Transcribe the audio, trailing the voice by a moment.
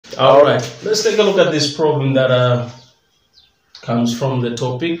All right, let's take a look at this problem that comes from the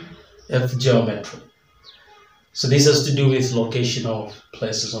topic Earth geometry. So this has to do with location of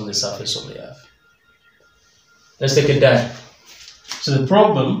places on the surface of the Earth. Let's take a dive. So the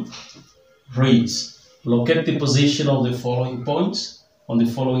problem reads, locate the position of the following points on the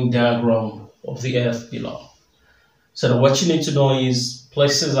following diagram of the Earth below. So what you need to know is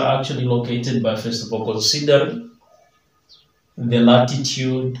places are actually located by, first of all, considering the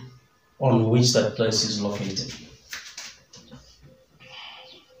latitude on which that place is located.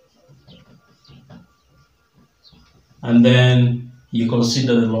 And then you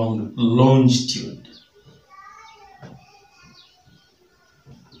consider the longitude.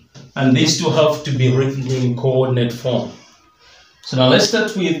 And these two have to be written in coordinate form. So now let's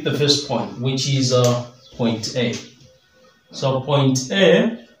start with the first point, which is point A. So point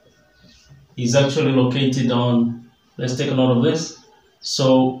A is actually located on, let's take a note of this.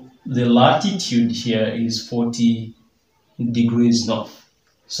 So the latitude here is 40 degrees north.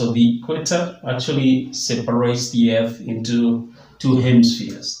 So the equator actually separates the Earth into two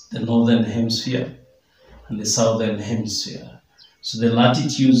hemispheres, the northern hemisphere and the southern hemisphere. So the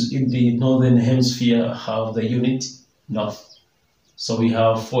latitudes in the northern hemisphere have the unit north. So we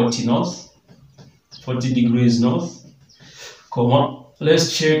have 40 north, 40 degrees north, comma.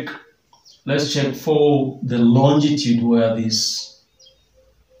 Let's check for the longitude where this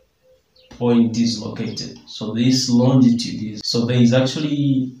point is located. So this longitude is, so there is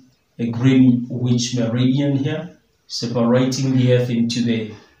actually a Greenwich meridian here separating the Earth into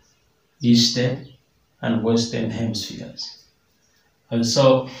the eastern and western hemispheres. And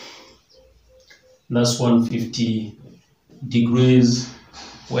so that's 150 degrees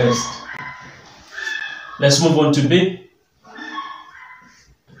west. Let's move on to B.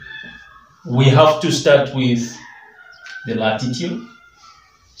 We have to start with the latitude.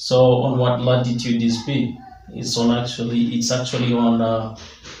 So on what latitude is B? It's actually on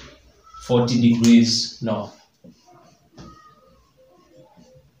 40 degrees north.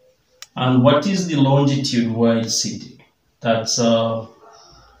 And what is the longitude where it's sitting? That's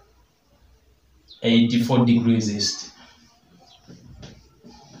 84 degrees east.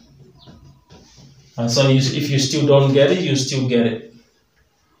 And so if you still don't get it, you still get it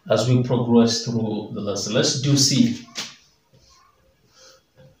as we progress through the lesson. Let's do C.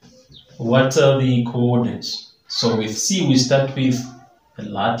 What are the coordinates? So with C, we start with the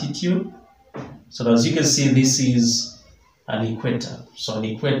latitude. So as you can see, this is an equator. So an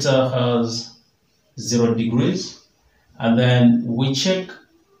equator has 0 degrees. And then we check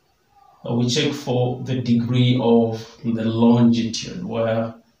for the degree of the longitude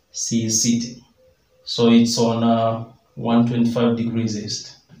where C is sitting. So it's on 125 degrees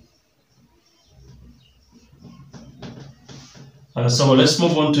east. So let's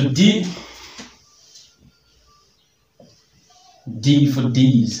move on to D. D for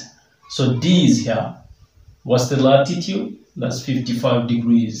D's. So D is here. What's the latitude? That's 55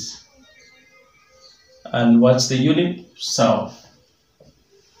 degrees. And what's the unit? South.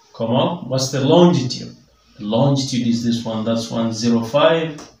 Come on. What's the longitude? The longitude is this one. That's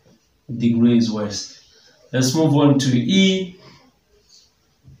 105 degrees west. Let's move on to E.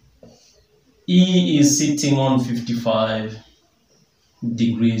 E is sitting on 55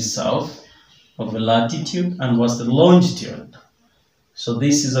 degrees south of the latitude. And what's the longitude? So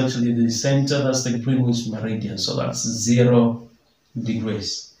this is actually the center. That's the Greenwich meridian. So that's 0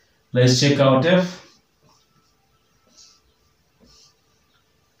 degrees. Let's check out F.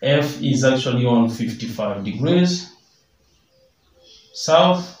 F is actually on 55 degrees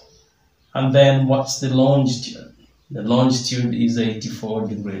south. And then what's the longitude? The longitude is 84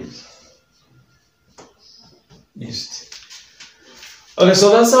 degrees east. Okay,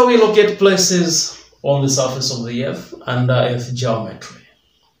 so that's how we locate places on the surface of the Earth under Earth geometry.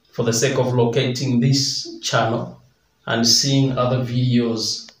 For the sake of locating this channel and seeing other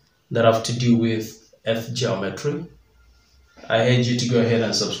videos that have to do with Earth geometry, I urge you to go ahead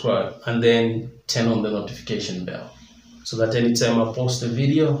and subscribe and then turn on the notification bell so that anytime I post a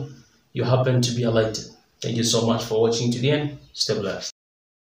video, you happen to be alerted. Thank you so much for watching to the end. Stay blessed.